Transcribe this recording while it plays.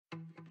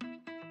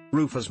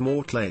Roofers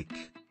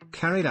Mortlake,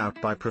 carried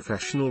out by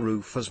professional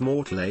roofers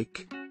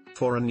Mortlake,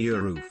 for a new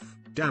roof,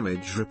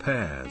 damage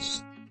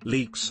repairs,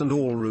 leaks and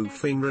all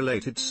roofing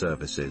related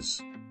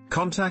services.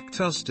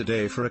 Contact us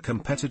today for a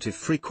competitive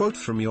free quote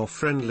from your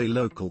friendly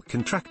local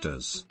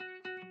contractors.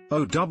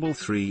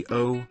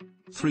 0330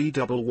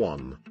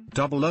 311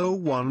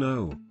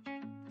 0010.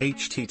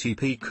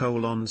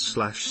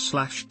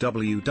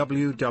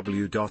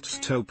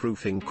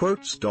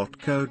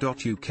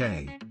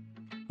 http://www.toproofingquotes.co.uk.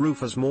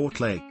 Roofers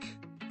Mortlake,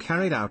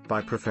 carried out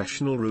by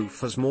professional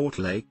roofers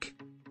Mortlake,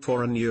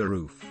 for a new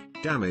roof,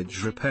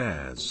 damage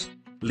repairs,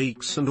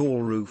 leaks and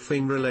all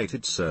roofing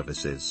related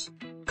services.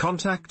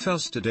 Contact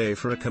us today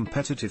for a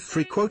competitive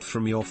free quote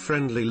from your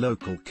friendly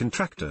local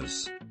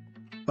contractors.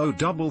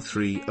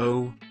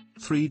 0330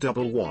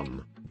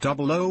 311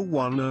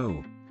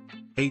 0010.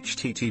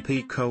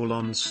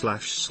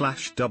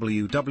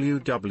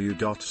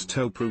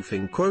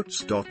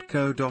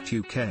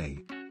 http://www.toproofingquotes.co.uk.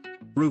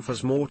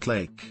 Roofers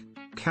Mortlake,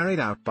 carried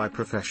out by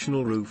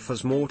professional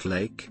roofers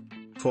Mortlake,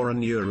 for a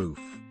new roof,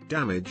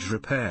 damage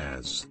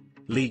repairs,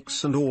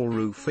 leaks and all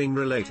roofing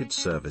related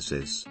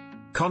services.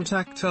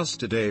 Contact us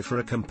today for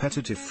a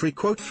competitive free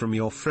quote from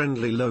your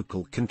friendly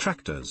local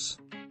contractors.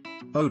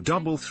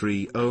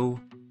 0330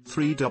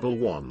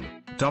 311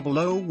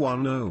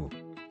 0010.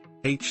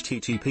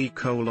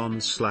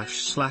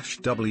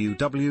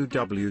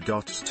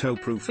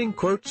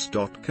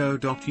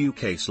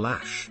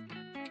 http://www.toproofingquotes.co.uk/